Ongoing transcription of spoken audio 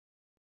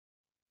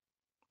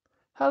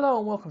Hello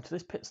and welcome to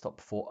this pit stop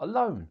for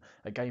Alone,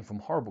 a game from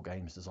Horrible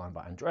Games designed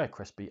by Andrea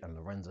Crespi and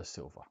Lorenzo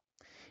Silva.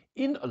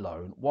 In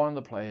Alone, one of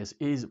the players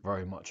is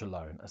very much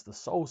alone as the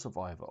sole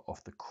survivor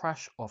of the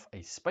crash of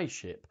a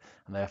spaceship,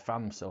 and they have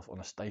found themselves on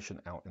a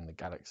station out in the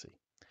galaxy.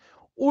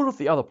 All of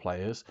the other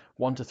players,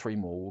 1 to 3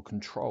 more, will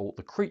control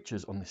the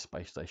creatures on this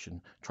space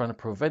station, trying to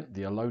prevent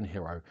the Alone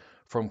hero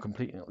from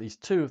completing at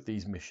least 2 of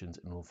these missions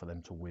in order for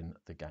them to win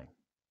the game.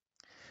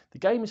 The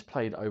game is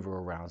played over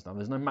a rounds. Now,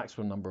 there's no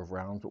maximum number of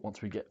rounds, but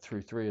once we get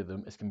through 3 of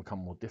them, it's going to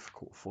become more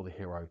difficult for the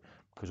hero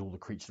because all the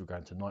creatures will go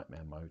into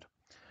nightmare mode.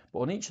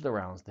 But on each of the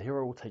rounds, the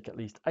hero will take at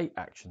least 8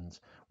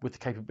 actions with the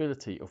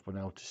capability of being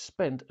able to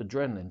spend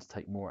adrenaline to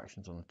take more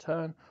actions on a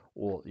turn,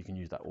 or you can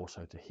use that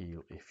also to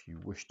heal if you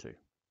wish to.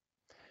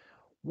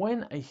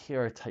 When a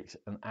hero takes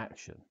an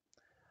action,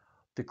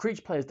 the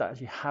creature players don't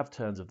actually have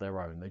turns of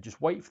their own. They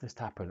just wait for this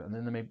to happen, and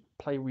then they may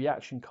play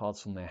reaction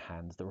cards from their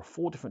hands. There are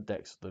 4 different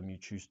decks of them. You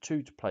choose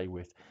 2 to play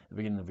with at the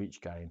beginning of each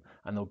game,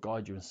 and they'll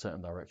guide you in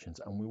certain directions,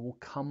 and we will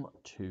come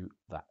to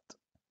that.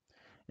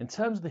 In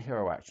terms of the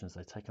hero actions,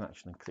 they take an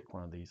action and click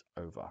one of these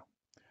over.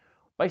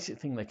 Basic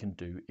thing they can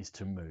do is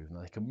to move.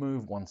 Now, they can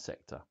move 1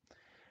 sector.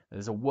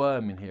 There's a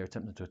worm in here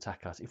attempting to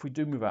attack us. If we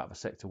do move out of a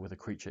sector with a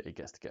creature, it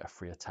gets to get a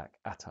free attack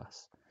at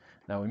us.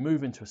 Now, we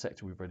move into a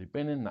sector we've already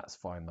been in, that's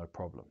fine, no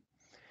problem.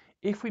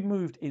 If we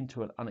moved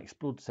into an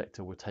unexplored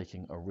sector, we're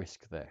taking a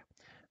risk there.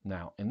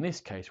 Now, in this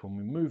case, when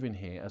we move in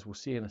here, as we'll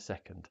see in a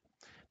second,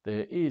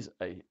 there is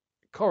a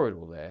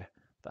corridor there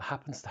that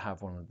happens to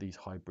have one of these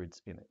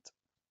hybrids in it.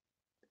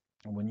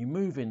 And when you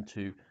move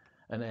into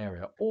an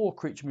area or a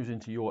creature moves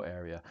into your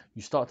area,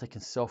 you start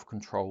taking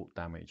self-control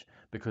damage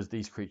because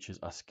these creatures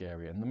are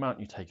scary, and the amount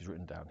you take is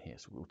written down here,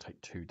 so we'll take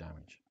 2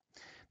 damage.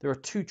 There are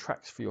 2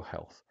 tracks for your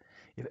health.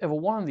 If ever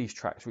one of these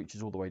tracks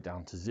reaches all the way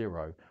down to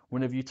 0,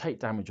 whenever you take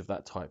damage of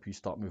that type, you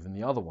start moving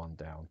the other one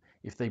down.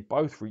 If they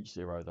both reach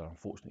 0, then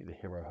unfortunately the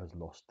hero has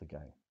lost the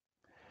game.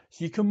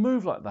 So you can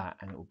move like that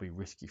and it will be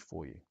risky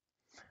for you.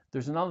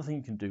 There's another thing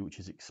you can do, which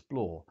is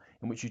explore,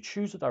 in which you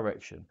choose a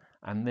direction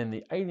and then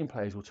the alien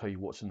players will tell you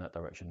what's in that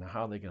direction. Now,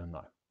 how are they going to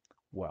know?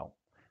 Well,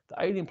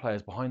 the alien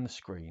players behind the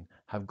screen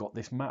have got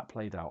this map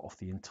laid out of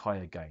the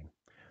entire game.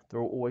 There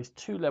are always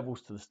 2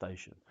 levels to the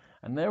station,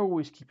 and they're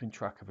always keeping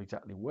track of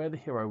exactly where the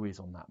hero is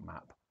on that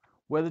map,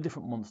 where the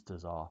different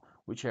monsters are,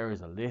 which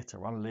areas are lit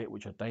or unlit,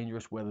 which are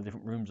dangerous, where the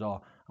different rooms are,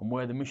 and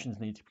where the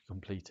missions need to be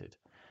completed.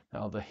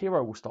 Now, the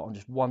hero will start on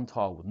just 1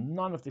 tile with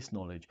none of this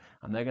knowledge,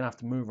 and they're going to have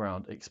to move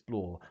around,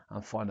 explore,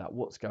 and find out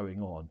what's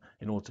going on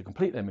in order to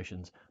complete their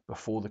missions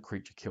before the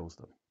creature kills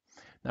them.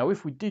 Now,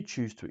 if we did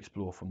choose to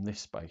explore from this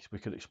space, we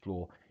could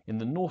explore in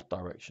the north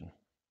direction,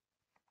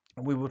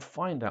 and we would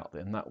find out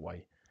that in that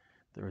way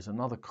there is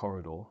another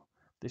corridor.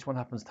 This one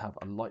happens to have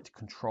a light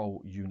control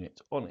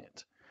unit on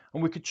it.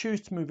 And we could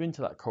choose to move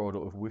into that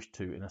corridor if we wish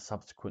to in a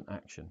subsequent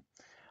action.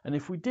 And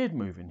if we did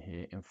move in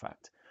here, in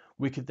fact,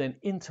 we could then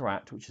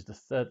interact, which is the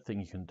 3rd thing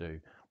you can do,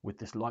 with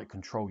this light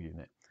control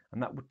unit.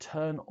 And that would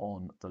turn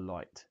on the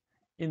light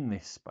in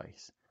this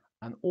space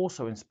and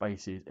also in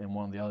spaces in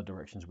one of the other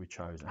directions we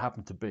chose. It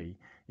happened to be,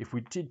 if we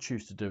did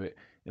choose to do it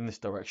in this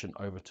direction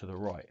over to the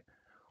right,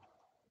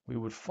 we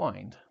would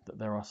find that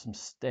there are some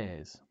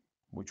stairs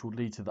which will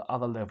lead to the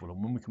other level,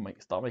 and when we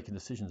can start making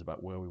decisions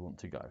about where we want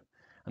to go.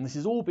 And this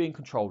is all being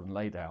controlled and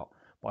laid out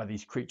by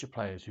these creature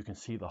players who can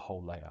see the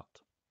whole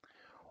layout.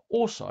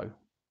 Also,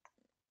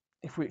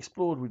 if we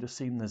explored, we'd have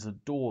seen there's a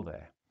door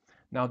there.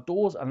 Now,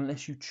 doors,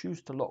 unless you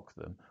choose to lock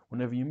them,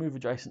 whenever you move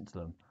adjacent to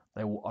them,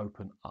 they will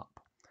open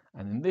up.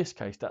 And in this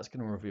case, that's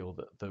going to reveal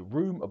that the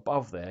room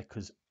above there,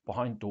 because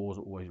behind doors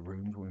are always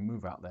rooms. When we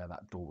move out there,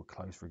 that door will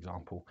close, for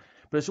example.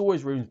 But it's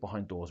always rooms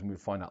behind doors, and we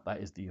find out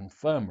that is the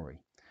infirmary.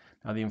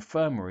 Now, the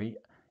infirmary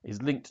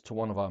is linked to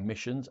one of our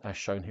missions, as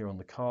shown here on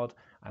the card,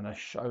 and as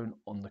shown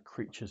on the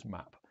creature's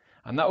map.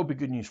 And that will be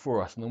good news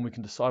for us, and then we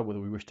can decide whether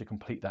we wish to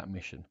complete that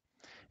mission.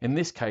 In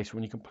this case,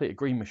 when you complete a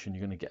green mission,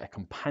 you're going to get a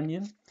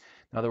companion.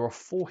 Now, there are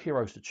 4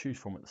 heroes to choose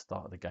from at the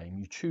start of the game.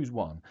 You choose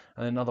one,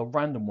 and another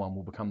random one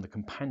will become the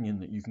companion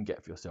that you can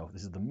get for yourself.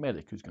 This is the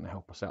medic who's going to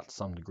help us out to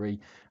some degree,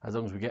 as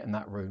long as we get in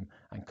that room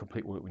and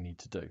complete what we need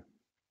to do.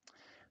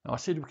 Now, I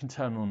said we can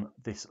turn on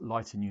this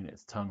lighting unit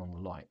to turn on the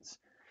lights.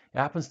 It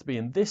happens to be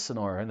in this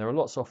scenario, and there are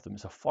lots of them,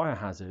 it's a fire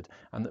hazard,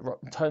 and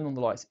that turn on the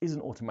lights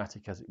isn't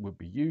automatic as it would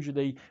be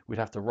usually. We'd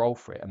have to roll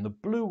for it. And the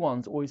blue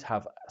ones always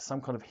have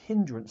some kind of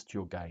hindrance to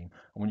your game,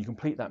 and when you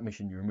complete that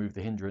mission, you remove the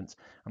hindrance,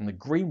 and the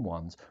green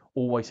ones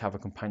always have a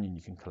companion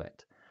you can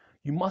collect.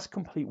 You must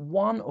complete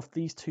one of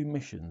these 2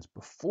 missions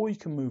before you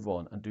can move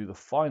on and do the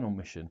final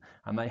mission,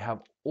 and they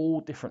have all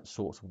different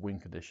sorts of win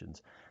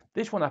conditions.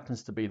 This one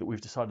happens to be that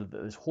we've decided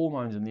that there's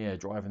hormones in the air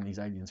driving these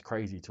aliens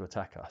crazy to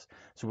attack us,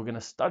 so we're going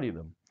to study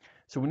them.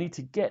 So we need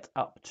to get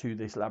up to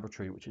this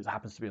laboratory, which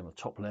happens to be on the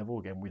top level.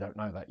 Again, we don't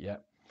know that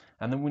yet.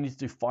 And then we need to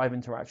do 5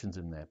 interactions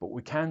in there. But what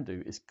we can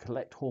do is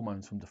collect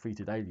hormones from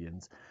defeated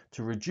aliens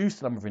to reduce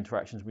the number of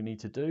interactions we need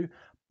to do.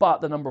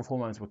 But the number of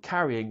hormones we're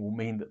carrying will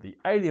mean that the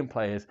alien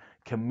players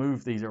can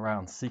move these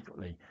around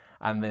secretly.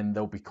 and then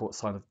they'll be caught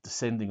sign of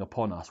descending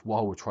upon us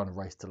while we're trying to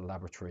race to the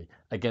laboratory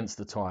against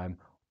the time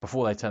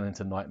before they turn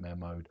into nightmare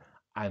mode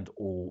and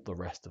all the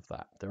rest of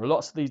that. There are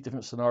lots of these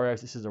different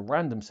scenarios. This is a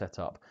random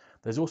setup.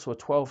 There's also a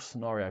 12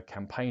 scenario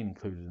campaign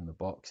included in the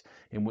box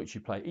in which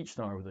you play each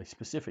scenario with a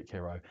specific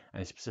hero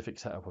and a specific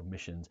setup of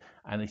missions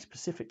and a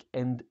specific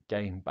end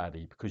game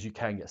baddie, because you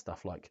can get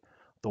stuff like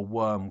the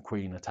Worm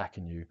Queen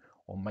attacking you,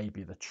 or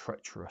maybe the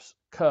treacherous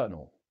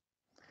Colonel.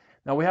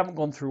 Now, we haven't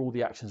gone through all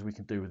the actions we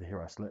can do with the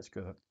hero, so let's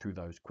go through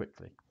those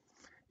quickly.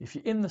 If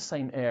you're in the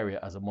same area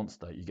as a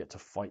monster, you get to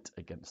fight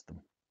against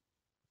them.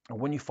 And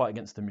when you fight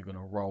against them, you're going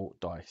to roll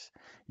dice.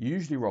 You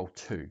usually roll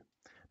 2,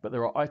 but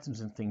there are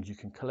items and things you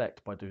can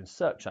collect by doing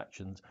search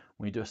actions.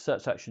 When you do a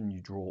search action, you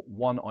draw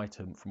 1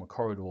 item from a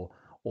corridor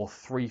or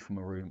 3 from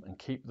a room and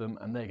keep them,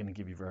 and they're going to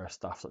give you various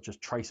stuff such as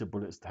tracer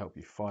bullets to help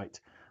you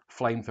fight,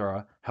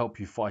 flamethrower,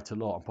 help you fight a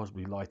lot and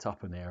possibly light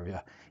up an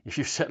area if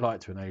you've set light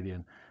to an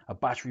alien, a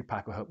battery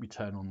pack will help you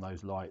turn on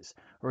those lights,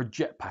 or a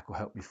jetpack will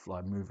help you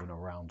fly moving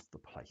around the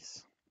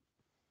place.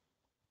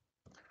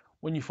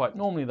 When you fight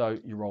normally though,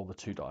 you roll the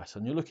 2 dice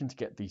and you're looking to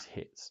get these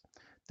hits.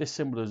 This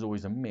symbol is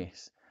always a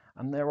miss,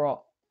 and there are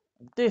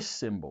this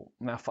symbol.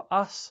 Now for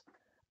us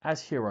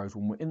as heroes,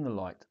 when we're in the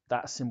light,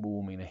 that symbol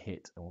will mean a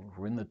hit, and if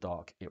we're in the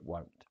dark, it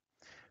won't.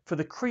 For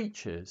the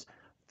creatures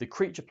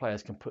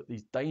players can put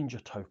these danger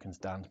tokens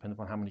down depending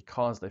on how many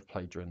cards they've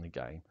played during the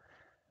game,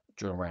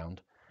 during a round.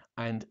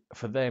 And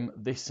for them,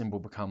 this symbol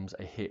becomes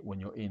a hit when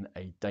you're in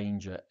a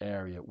danger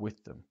area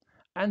with them.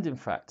 And in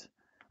fact,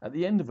 at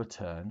the end of a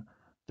turn,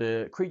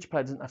 the creature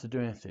player doesn't have to do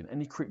anything.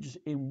 Any creatures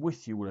in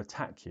with you will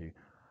attack you,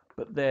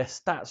 but their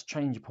stats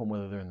change upon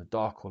whether they're in the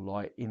dark or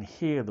light. In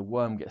here, the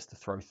worm gets to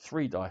throw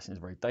 3 dice and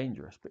is very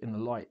dangerous, but in the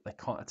light, they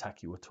can't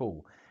attack you at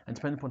all. And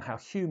depending upon how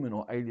human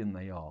or alien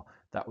they are,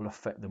 that will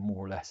affect them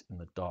more or less in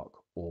the dark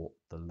or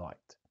the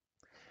light.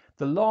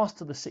 The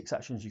last of the 6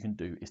 actions you can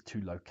do is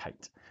to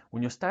locate.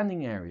 When you're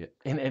standing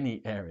in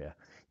any area,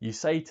 you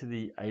say to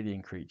the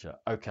alien creature,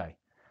 okay,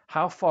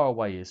 how far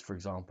away is, for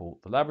example,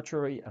 the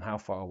laboratory and how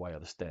far away are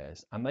the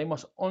stairs? And they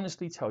must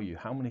honestly tell you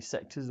how many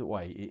sectors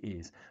away it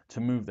is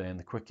to move there in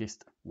the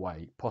quickest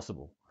way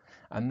possible.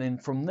 And then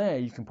from there,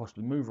 you can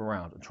possibly move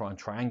around and try and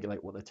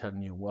triangulate what they're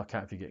telling you and work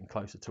out if you're getting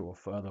closer to or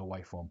further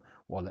away from,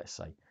 well, let's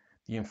say,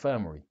 the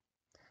infirmary.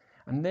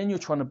 And then you're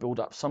trying to build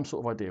up some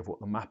sort of idea of what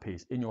the map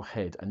is in your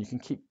head, and you can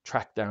keep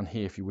track down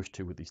here if you wish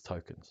to with these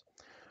tokens.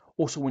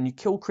 Also, when you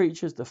kill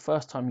creatures, the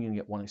first time you're going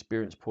to get 1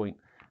 experience point,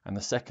 and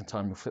the second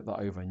time you'll flip that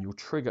over and you'll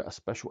trigger a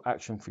special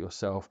action for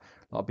yourself,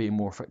 like being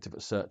more effective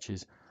at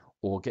searches,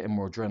 or getting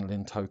more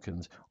adrenaline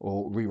tokens,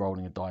 or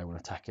re-rolling a die when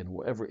attacking, or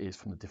whatever it is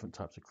from the different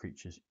types of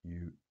creatures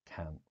you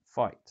can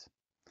fight.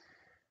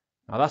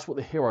 Now that's what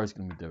the hero is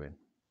going to be doing.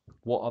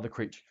 What are the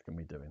creatures going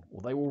to be doing?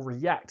 Well, they will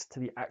react to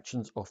the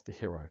actions of the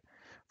hero.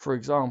 For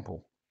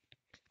example,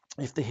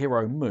 if the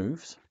hero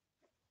moves,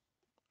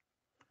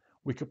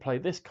 we could play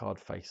this card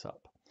face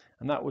up.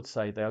 And that would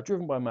say they are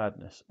driven by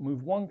madness.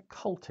 Move 1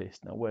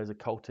 cultist. Now, where's a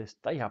cultist?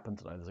 They happen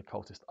to know there's a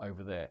cultist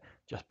over there,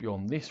 just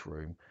beyond this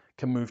room.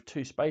 Can move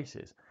 2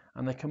 spaces.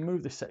 And they can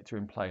move this sector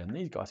in play. And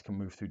these guys can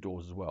move through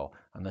doors as well,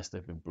 unless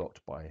they've been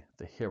blocked by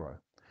the hero.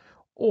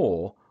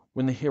 Or,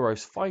 when the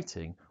hero's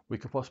fighting, we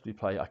could possibly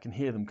play I can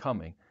hear them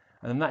coming.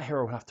 And then that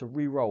hero will have to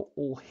re-roll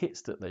all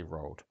hits that they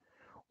rolled.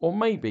 Or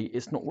maybe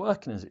it's not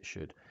working as it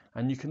should,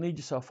 and you can lead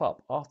yourself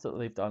up after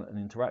they've done an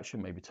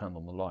interaction, maybe turned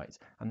on the lights,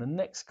 and the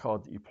next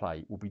card that you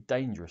play will be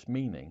dangerous,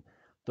 meaning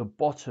the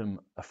bottom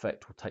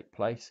effect will take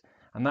place,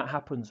 and that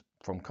happens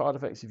from card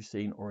effects you've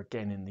seen, or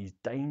again in these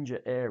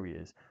danger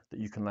areas that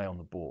you can lay on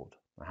the board.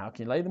 Now, how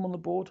can you lay them on the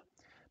board?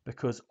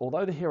 Because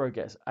although the hero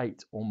gets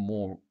 8 or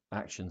more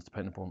actions,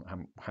 depending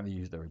upon how they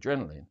use their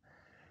adrenaline,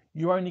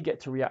 you only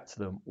get to react to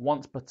them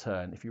once per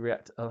turn. If you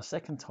react a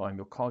second time,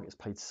 your card gets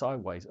played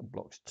sideways and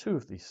blocks 2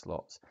 of these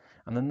slots.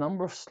 And the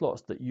number of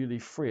slots that you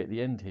leave free at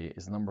the end here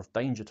is the number of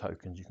danger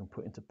tokens you can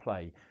put into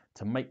play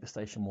to make the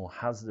station more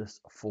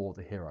hazardous for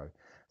the hero.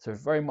 So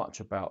it's very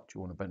much about, do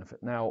you want to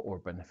benefit now or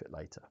benefit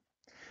later?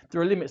 There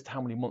are limits to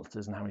how many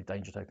monsters and how many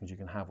danger tokens you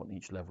can have on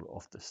each level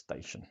of the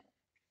station.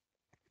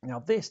 Now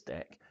this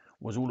deck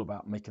was all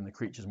about making the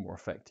creatures more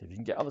effective. You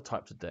can get other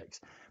types of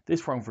decks.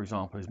 This one, for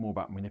example, is more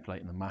about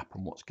manipulating the map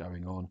and what's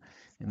going on.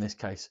 In this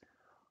case,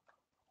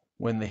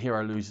 when the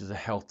hero loses a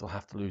health, they'll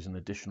have to lose an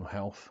additional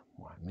health.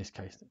 Well, in this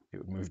case, it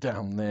would move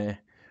down there.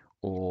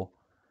 Or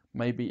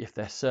maybe if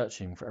they're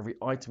searching for every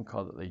item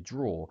card that they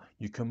draw,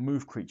 you can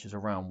move creatures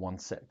around 1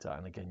 sector.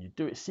 And again, you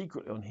do it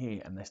secretly on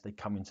here unless they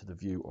come into the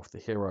view of the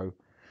hero.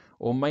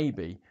 Or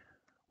maybe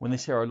when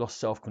this hero lost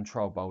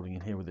self-control bowling in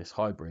here with this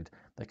hybrid,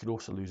 they could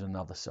also lose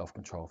another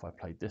self-control if I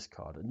played this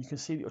card. And you can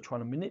see that you're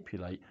trying to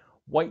manipulate,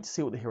 wait to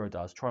see what the hero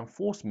does, try and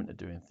force them into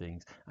doing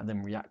things, and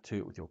then react to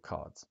it with your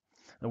cards.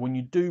 Now, when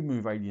you do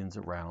move aliens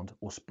around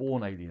or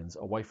spawn aliens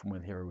away from where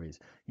the hero is,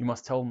 you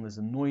must tell them there's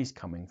a noise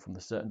coming from the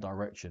certain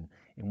direction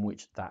in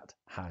which that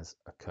has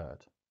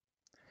occurred.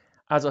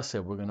 As I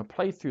said, we're going to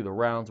play through the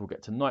rounds. We'll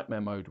get to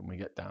nightmare mode when we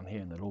get down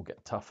here, and they'll all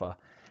get tougher.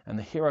 And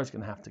the hero's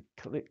going to have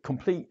to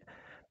complete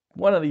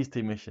one of these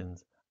 2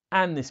 missions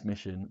and this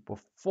mission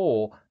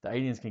before the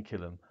aliens can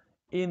kill him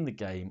in the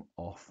game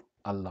of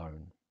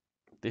Alone.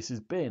 This has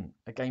been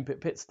a Game Pit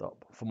Pit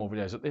Stop. For more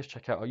videos like this,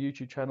 check out our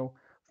YouTube channel.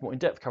 For more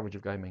in-depth coverage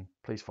of gaming,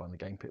 please find the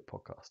Game Pit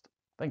podcast.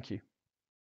 Thank you.